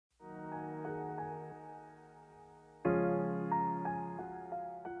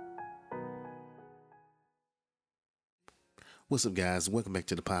What's up, guys? Welcome back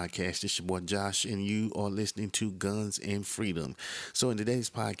to the podcast. It's your boy Josh, and you are listening to Guns and Freedom. So, in today's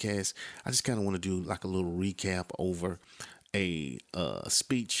podcast, I just kind of want to do like a little recap over a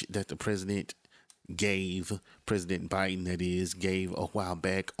speech that the President Biden, that is, gave a while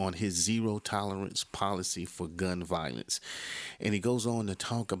back on his zero tolerance policy for gun violence. And he goes on to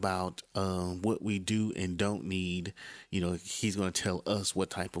talk about what we do and don't need. He's going to tell us what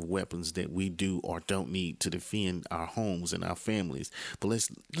type of weapons that we do or don't need to defend our homes and our families. But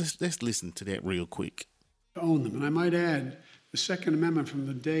let's listen to that real quick. Own them. And I might add, the Second Amendment from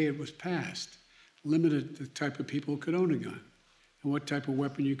the day it was passed limited the type of people who could own a gun and what type of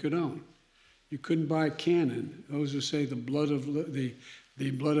weapon you could own. You couldn't buy a cannon. Those who say the blood of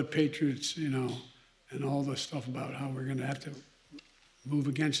patriots, and all the stuff about how we're going to have to move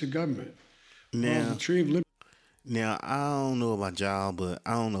against the government. Now, the tree of liberty. Now, I don't know about y'all, but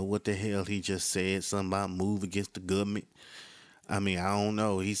I don't know what the hell he just said. Something about move against the government. I don't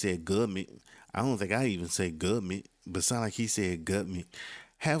know. He said government. I don't think I even say government, but it sounded like he said government.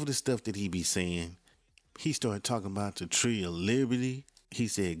 Half of the stuff that he be saying, he started talking about the tree of liberty. He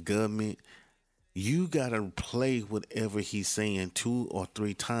said government. You got to play whatever he's saying 2 or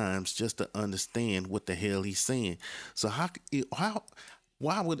 3 times just to understand what the hell he's saying. So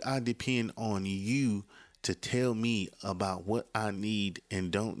why would I depend on you to tell me about what I need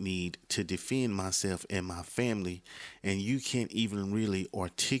and don't need to defend myself and my family, and you can't even really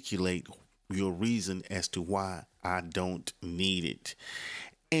articulate your reason as to why I don't need it?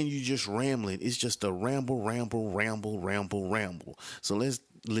 And you just rambling. It's just a ramble. So let's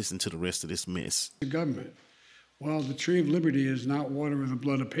listen to the rest of this mess. The government. Well, the tree of liberty is not water with the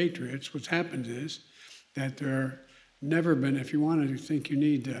blood of patriots. What's happened is that there never been, if you wanted to think you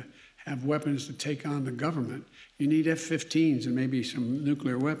need to have weapons to take on the government, you need F-15s and maybe some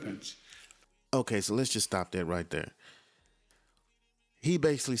nuclear weapons. Okay, so let's just stop that right there. He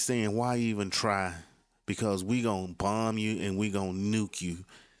basically saying, why even try? Because we gonna bomb you and we gonna nuke you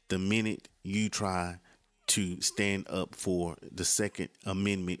the minute you try to stand up for the Second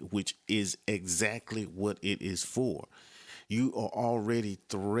Amendment, which is exactly what it is for. You are already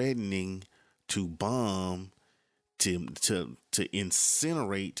threatening to bomb, to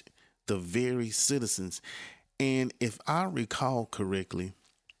incinerate the very citizens. And if I recall correctly,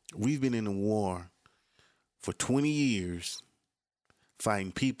 we've been in a war for 20 years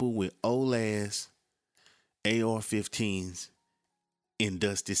fighting people with old ass AR-15s in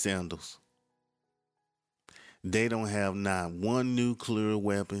dusty sandals. They don't have not one nuclear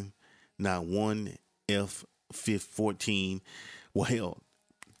weapon, not one F-14. Well,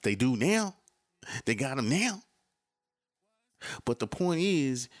 they do now. They got them now. But the point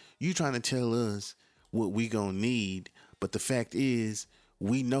is, you trying to tell us what we gonna need, but the fact is,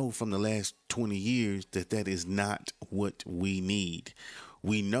 we know from the last 20 years that is not what we need.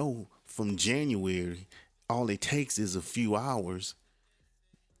 We know from January, all it takes is a few hours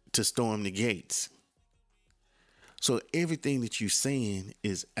to storm the gates. So everything that you're saying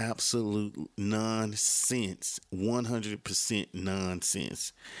is absolute nonsense, 100%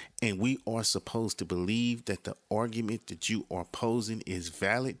 nonsense. And we are supposed to believe that the argument that you are posing is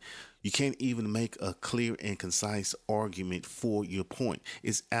valid. You can't even make a clear and concise argument for your point.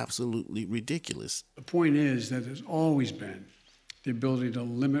 It's absolutely ridiculous. The point is that there's always been the ability to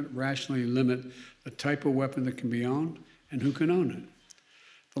rationally limit the type of weapon that can be owned and who can own it.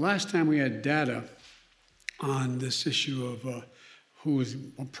 The last time we had data on this issue of who was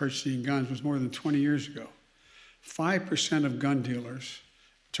purchasing guns was more than 20 years ago. 5% of gun dealers,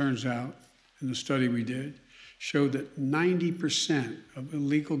 turns out, in the study we did, showed that 90% of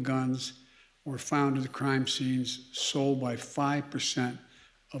illegal guns were found at the crime scenes sold by 5%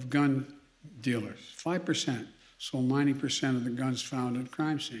 of gun dealers. 5% sold 90% of the guns found at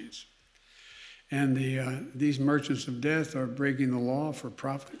crime scenes. And these merchants of death are breaking the law for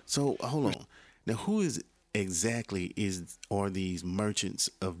profit. So hold on. Now, who are these merchants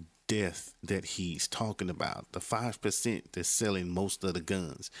of death that he's talking about? The 5% that's selling most of the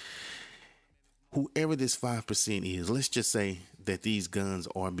guns. Whoever this 5% is, let's just say that these guns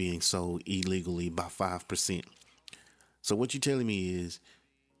are being sold illegally by 5%. So what you're telling me is,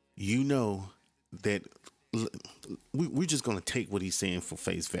 that we're just going to take what he's saying for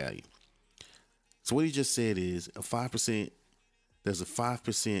face value. So what he just said is there's a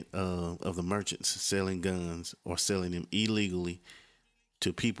 5% of the merchants selling guns or selling them illegally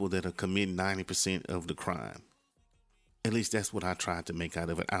to people that are committing 90% of the crime. At least that's what I tried to make out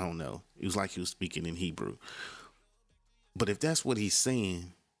of it. I don't know. It was like he was speaking in Hebrew. But if that's what he's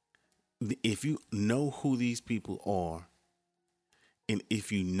saying, if you know who these people are, and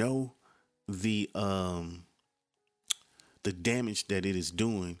if you know the the damage that it is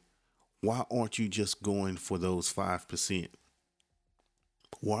doing, why aren't you just going for those 5%?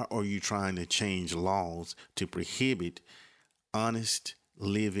 Why are you trying to change laws to prohibit honest,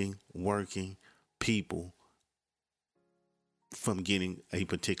 living, working people from getting a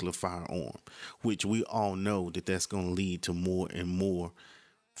particular firearm, which we all know that that's going to lead to more and more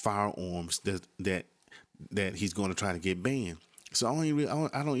firearms that he's going to try to get banned. So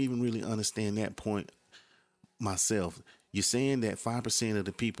I don't even really understand that point myself. You're saying that 5% of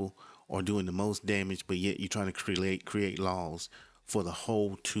the people are doing the most damage, but yet you're trying to create laws for the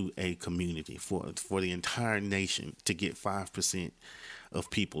whole 2A community, for the entire nation to get 5% of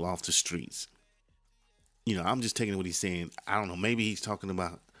people off the streets. I'm just taking what he's saying. I don't know. Maybe he's talking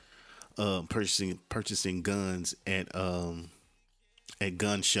about purchasing guns at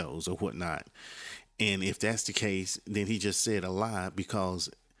gun shows or whatnot. And if that's the case, then he just said a lie, because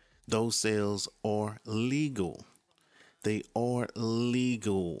those sales are legal. They are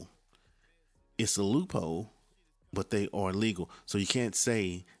legal. It's a loophole, but they are legal. So you can't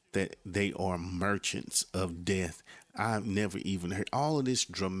say that they are merchants of death. I've never even heard all of this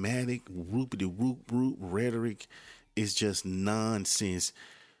dramatic whoopity-whoop rhetoric. Is just nonsense,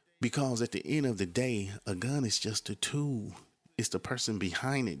 because at the end of the day, a gun is just a tool. It's the person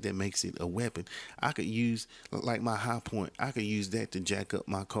behind it that makes it a weapon. I could use, like my high point, I could use that to jack up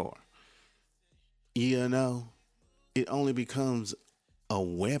my car. It only becomes a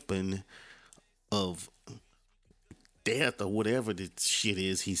weapon of death or whatever the shit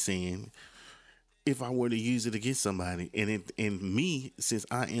is he's saying if I were to use it against somebody. And me, since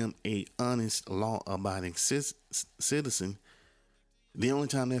I am a honest, law-abiding citizen, the only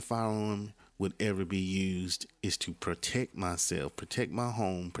time that firearm would ever be used is to protect myself, protect my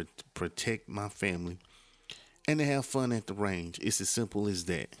home, protect my family, and to have fun at the range. It's as simple as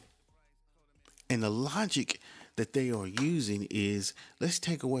that. And the logic that they are using is, let's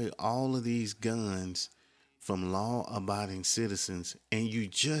take away all of these guns from law-abiding citizens, and you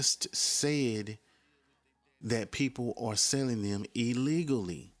just said that people are selling them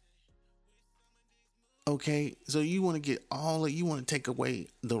illegally. Okay, so you want to take away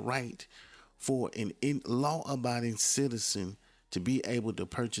the right for an law-abiding citizen to be able to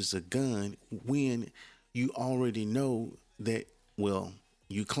purchase a gun when you already know that, well,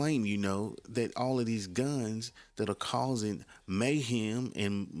 you claim that all of these guns that are causing mayhem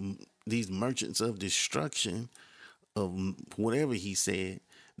and these merchants of destruction of whatever he said,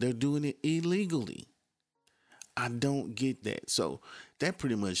 they're doing it illegally. I don't get that. So that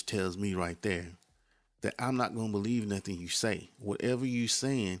pretty much tells me right there that I'm not going to believe nothing you say. Whatever you're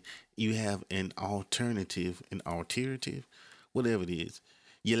saying, you have an alternative, whatever it is.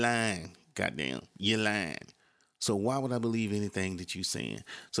 You're lying. Goddamn, you're lying. So why would I believe anything that you're saying?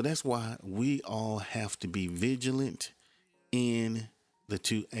 So that's why we all have to be vigilant in the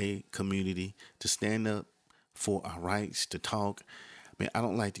 2A community to stand up for our rights, to talk. I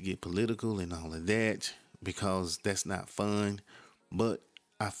don't like to get political and all of that, because that's not fun. But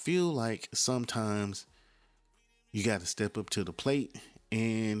I feel like sometimes you got to step up to the plate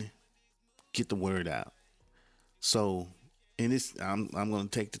and get the word out. So in this, I'm going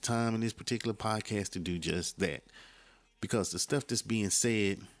to take the time in this particular podcast to do just that, because the stuff that's being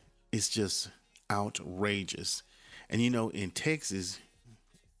said is just outrageous. And in Texas,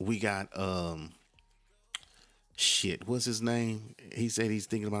 we got what's his name? He said he's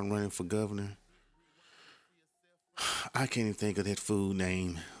thinking about running for governor. I can't even think of that fool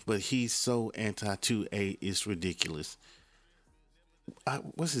name, but he's so anti-2A, it's ridiculous.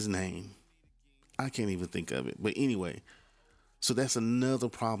 What's his name? I can't even think of it. But anyway, so that's another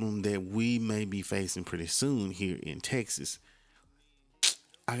problem that we may be facing pretty soon here in Texas.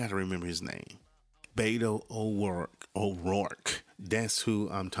 I got to remember his name. Beto O'Rourke. That's who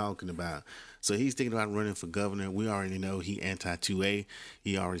I'm talking about. So he's thinking about running for governor. We already know he anti-2A.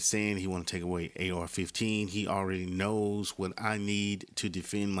 He already saying he want to take away AR-15. He already knows what I need to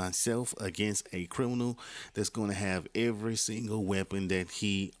defend myself against a criminal that's going to have every single weapon that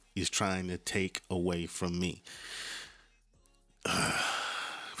he is trying to take away from me.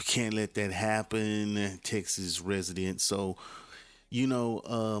 We can't let that happen, Texas residents. So,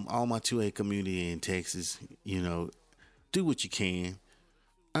 all my 2A community in Texas, do what you can.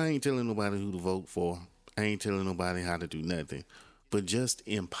 I ain't telling nobody who to vote for. I ain't telling nobody how to do nothing. But just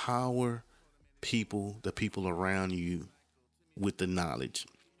empower people, the people around you, with the knowledge.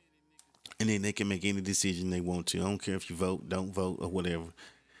 And then they can make any decision they want to. I don't care if you vote, don't vote, or whatever.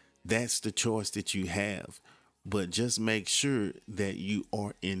 That's the choice that you have. But just make sure that you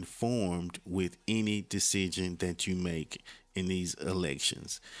are informed with any decision that you make in these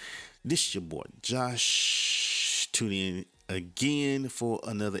elections. This is your boy, Josh tune in again for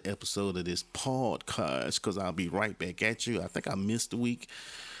another episode of this podcast because I'll be right back at you. I think I missed a week.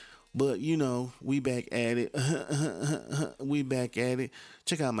 But we back at it. We back at it.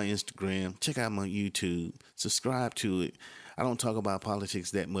 Check out my Instagram. Check out my YouTube. Subscribe to it. I don't talk about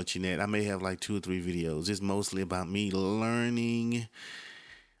politics that much in that. I may have like 2 or 3 videos. It's mostly about me learning.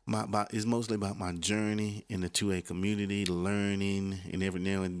 It's mostly about my journey in the 2A community, learning, and every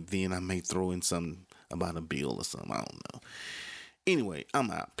now and then I may throw in something about a bill or something. I don't know. Anyway,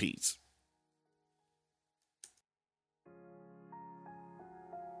 I'm out. Peace.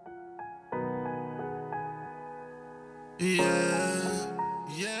 Yeah.